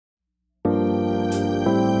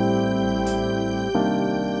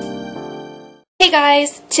Hey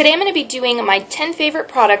guys, today I'm going to be doing my 10 favorite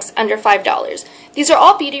products under $5. These are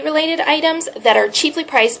all beauty related items that are cheaply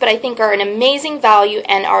priced but I think are an amazing value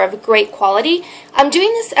and are of great quality. I'm doing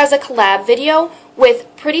this as a collab video with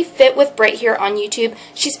Pretty Fit with Brit here on YouTube.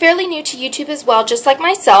 She's fairly new to YouTube as well, just like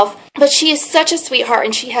myself, but she is such a sweetheart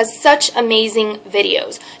and she has such amazing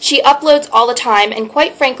videos. She uploads all the time and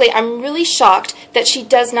quite frankly I'm really shocked that she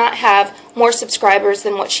does not have more subscribers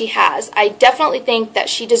than what she has. I definitely think that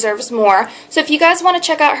she deserves more. So if you guys want to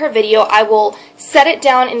check out her video, I will set it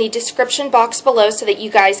down in the description box below so that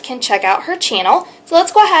you guys can check out her channel. So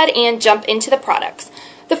let's go ahead and jump into the products.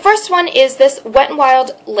 The first one is this Wet n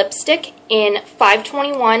Wild lipstick in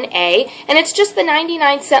 521A, and it's just the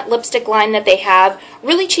 99-cent lipstick line that they have,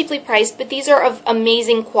 really cheaply priced, but these are of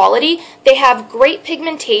amazing quality. They have great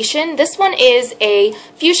pigmentation. This one is a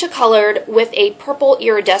fuchsia colored with a purple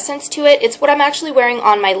iridescence to it. It's what I'm actually wearing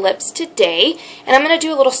on my lips today, and I'm going to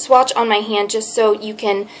do a little swatch on my hand just so you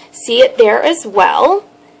can see it there as well.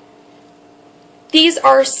 These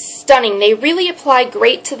are stunning. They really apply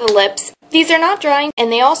great to the lips. These are not drying, and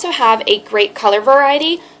they also have a great color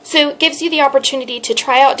variety, so it gives you the opportunity to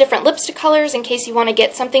try out different lipstick colors in case you want to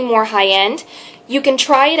get something more high-end. You can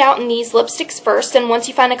try it out in these lipsticks first, and once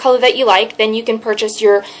you find a color that you like, then you can purchase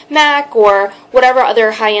your MAC or whatever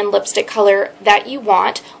other high-end lipstick color that you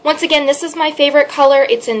want. Once again, this is my favorite color.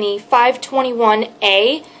 It's in the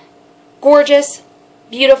 521A. Gorgeous,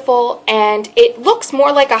 beautiful, and it looks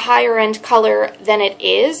more like a higher end color than it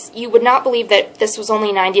is. You would not believe that this was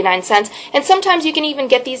only 99 cents, and sometimes you can even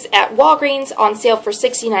get these at Walgreens on sale for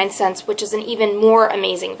 69 cents, which is an even more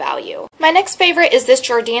amazing value. My next favorite is this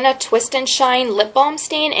Jordana Twist and Shine Lip Balm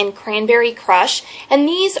Stain in Cranberry Crush, and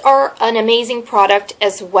these are an amazing product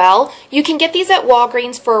as well. You can get these at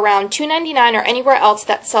Walgreens for around $2.99 or anywhere else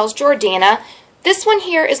that sells Jordana. This one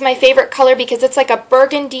here is my favorite color because it's like a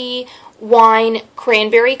burgundy wine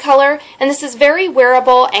cranberry color, and this is very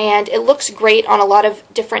wearable and it looks great on a lot of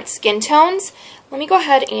different skin tones. Let me go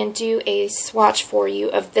ahead and do a swatch for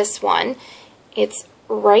you of this one. It's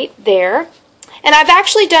right there. And I've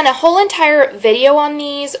actually done a whole entire video on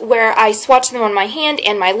these where I swatch them on my hand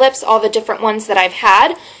and my lips, all the different ones that I've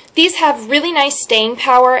had. These have really nice staying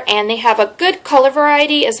power and they have a good color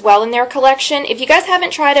variety as well in their collection. If you guys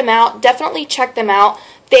haven't tried them out, definitely check them out.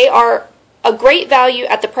 They are a great value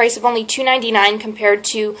at the price of only $2.99 compared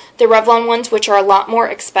to the Revlon ones, which are a lot more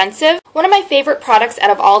expensive. One of my favorite products out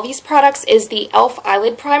of all these products is the e.l.f.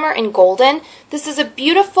 Eyelid Primer in Golden. This is a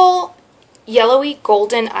beautiful yellowy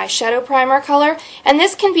golden eyeshadow primer color, and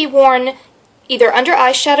this can be worn either under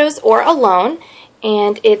eyeshadows or alone,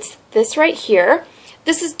 and it's this right here.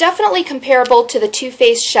 This is definitely comparable to the Too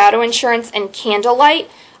Faced Shadow Insurance and Candlelight.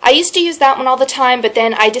 I used to use that one all the time, but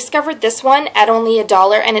then I discovered this one at only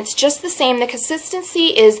 $1, and it's just the same. The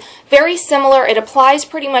consistency is very similar. It applies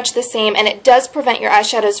pretty much the same, and it does prevent your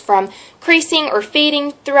eyeshadows from creasing or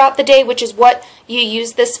fading throughout the day, which is what you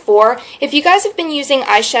use this for. If you guys have been using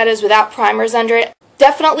eyeshadows without primers under it,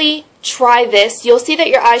 definitely try this. You'll see that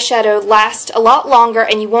your eyeshadow lasts a lot longer,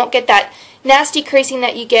 and you won't get that nasty creasing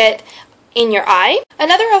that you get in your eye.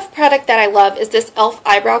 Another e.l.f. product that I love is this e.l.f.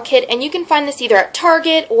 Eyebrow Kit, and you can find this either at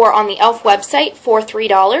Target or on the e.l.f. website for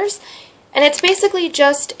 $3. And it's basically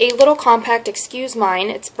just a little compact, excuse mine,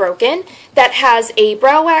 it's broken, that has a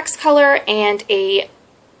brow wax color and a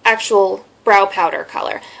actual brow powder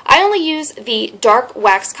color. I only use the dark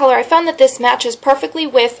wax color. I found that this matches perfectly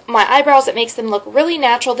with my eyebrows. It makes them look really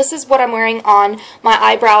natural. This is what I'm wearing on my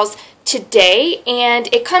eyebrows today,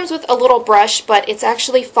 and it comes with a little brush, but it's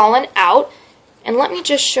actually fallen out. And let me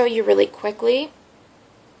just show you really quickly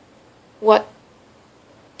what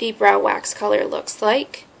the brow wax color looks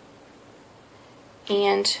like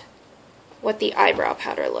and what the eyebrow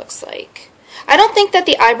powder looks like. I don't think that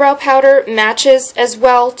the eyebrow powder matches as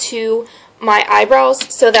well to my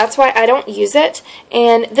eyebrows, so that's why I don't use it.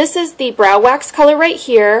 And this is the brow wax color right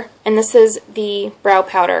here, and this is the brow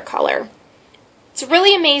powder color. It's a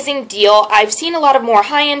really amazing deal. I've seen a lot of more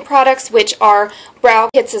high-end products which are brow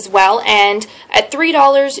kits as well, and at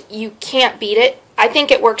 $3 you can't beat it. I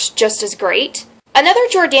think it works just as great. Another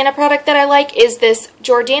Jordana product that I like is this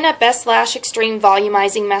Jordana Best Lash Extreme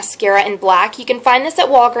Volumizing Mascara in black. You can find this at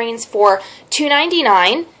Walgreens for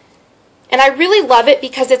 $2.99, and I really love it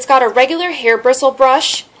because it's got a regular hair bristle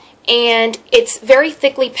brush and it's very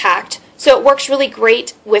thickly packed. So it works really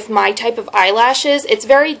great with my type of eyelashes. It's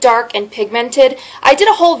very dark and pigmented. I did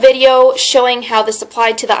a whole video showing how this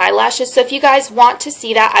applied to the eyelashes, so if you guys want to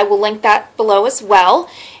see that, I will link that below as well.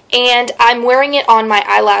 And I'm wearing it on my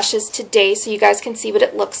eyelashes today so you guys can see what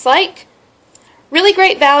it looks like. Really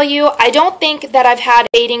great value. I don't think that I've had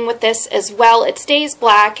fading with this as well. It stays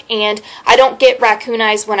black and I don't get raccoon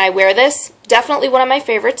eyes when I wear this. Definitely one of my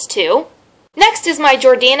favorites too. Next is my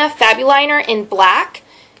Jordana Fabuliner in black.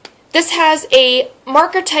 This has a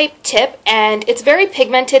marker type tip and it's very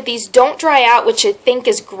pigmented. These don't dry out, which I think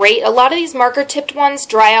is great. A lot of these marker tipped ones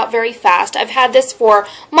dry out very fast. I've had this for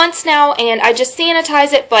months now and I just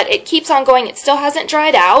sanitize it, but it keeps on going. It still hasn't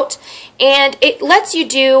dried out. And it lets you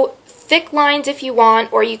do thick lines if you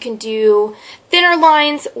want, or you can do thinner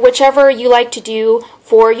lines, whichever you like to do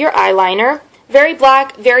for your eyeliner. Very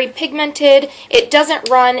black, very pigmented, it doesn't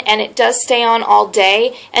run, and it does stay on all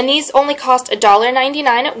day, and these only cost $1.99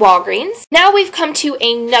 at Walgreens. Now we've come to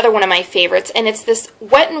another one of my favorites, and it's this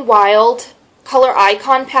Wet n Wild Color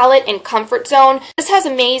Icon palette in Comfort Zone. This has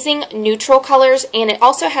amazing neutral colors and it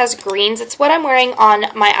also has greens. It's what I'm wearing on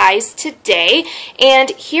my eyes today.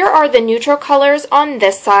 And here are the neutral colors on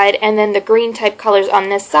this side and then the green type colors on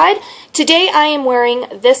this side. Today I am wearing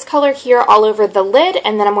this color here all over the lid,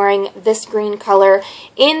 and then I'm wearing this green color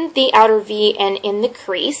in the outer V and in the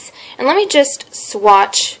crease. And let me just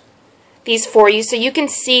swatch these for you so you can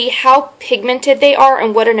see how pigmented they are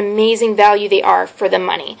and what an amazing value they are for the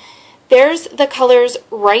money. There's the colors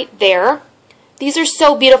right there. These are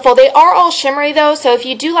so beautiful. They are all shimmery though, so if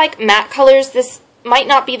you do like matte colors, this might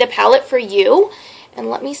not be the palette for you. And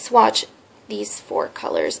let me swatch these 4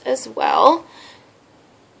 colors as well.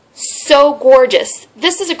 So gorgeous.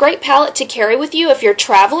 This is a great palette to carry with you if you're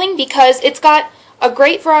traveling because it's got a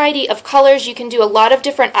great variety of colors. You can do a lot of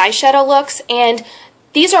different eyeshadow looks, and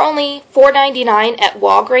these are only $4.99 at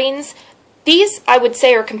Walgreens. These, I would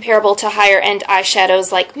say, are comparable to higher-end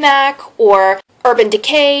eyeshadows like MAC or Urban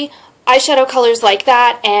Decay, eyeshadow colors like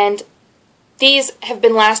that, and these have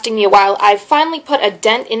been lasting me a while. I've finally put a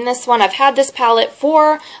dent in this one. I've had this palette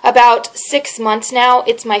for about 6 months now.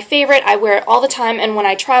 It's my favorite. I wear it all the time, and when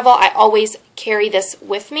I travel, I always carry this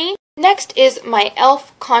with me. Next is my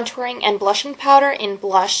e.l.f. Contouring and Blushing Powder in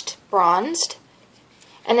Blushed Bronzed,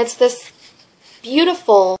 and it's this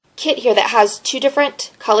beautiful kit here that has 2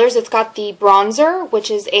 different colors. It's got the bronzer,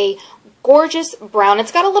 which is a gorgeous brown.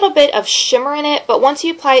 It's got a little bit of shimmer in it, but once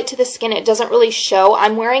you apply it to the skin, it doesn't really show.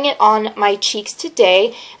 I'm wearing it on my cheeks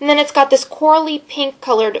today. And then it's got this corally pink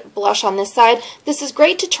colored blush on this side. This is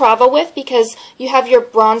great to travel with because you have your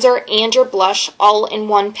bronzer and your blush all in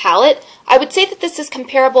one palette. I would say that this is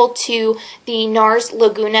comparable to the NARS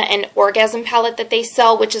Laguna and Orgasm palette that they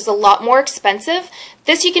sell, which is a lot more expensive.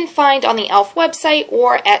 This you can find on the e.l.f. website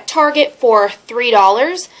or at Target for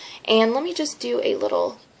 $3. And let me just do a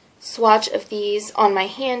little swatch of these on my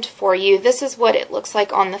hand for you. This is what it looks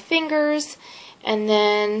like on the fingers, and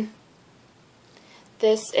then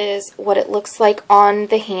this is what it looks like on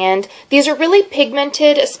the hand. These are really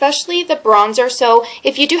pigmented, especially the bronzer, so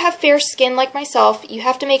if you do have fair skin like myself, you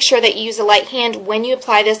have to make sure that you use a light hand when you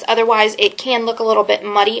apply this, otherwise it can look a little bit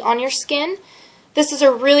muddy on your skin. This is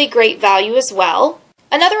a really great value as well.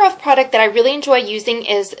 Another e.l.f. product that I really enjoy using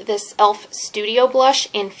is this e.l.f. Studio Blush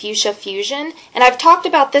in Fuschia Fusion, and I've talked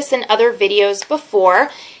about this in other videos before.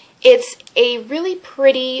 It's a really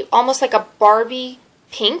pretty, almost like a Barbie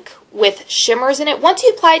pink with shimmers in it. Once you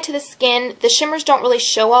apply it to the skin, the shimmers don't really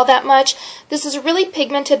show all that much. This is a really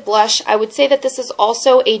pigmented blush. I would say that this is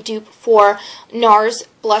also a dupe for NARS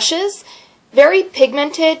blushes. Very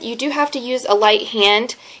pigmented. You do have to use a light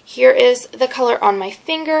hand. Here is the color on my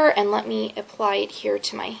finger, and let me apply it here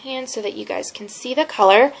to my hand so that you guys can see the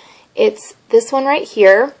color. It's this one right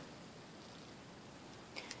here.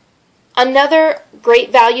 Another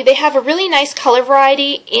great value. They have a really nice color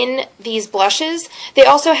variety in these blushes. They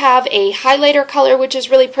also have a highlighter color, which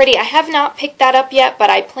is really pretty. I have not picked that up yet, but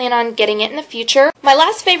I plan on getting it in the future. My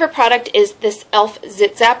last favorite product is this e.l.f.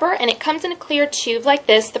 Zit Zapper, and it comes in a clear tube like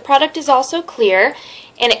this. The product is also clear,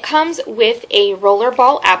 and it comes with a roller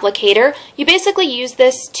ball applicator. You basically use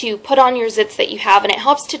this to put on your zits that you have, and it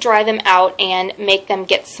helps to dry them out and make them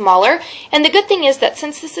get smaller. And the good thing is that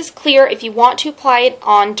since this is clear, if you want to apply it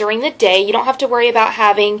on during the day, you don't have to worry about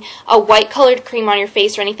having a white colored cream on your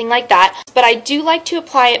face or anything like that. But I do like to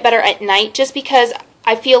apply it better at night just because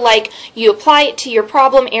I feel like you apply it to your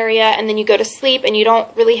problem area and then you go to sleep and you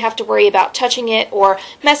don't really have to worry about touching it or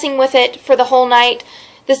messing with it for the whole night.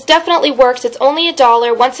 This definitely works. It's only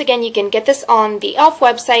 $1. Once again, you can get this on the e.l.f.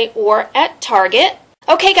 website or at Target.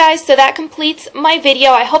 Okay guys, so that completes my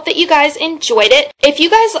video. I hope that you guys enjoyed it. If you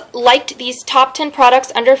guys liked these top 10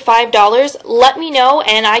 products under $5, let me know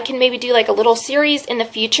and I can maybe do like a little series in the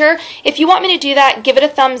future. If you want me to do that, give it a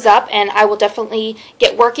thumbs up and I will definitely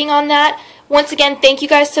get working on that. Once again, thank you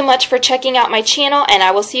guys so much for checking out my channel, and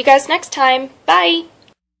I will see you guys next time. Bye!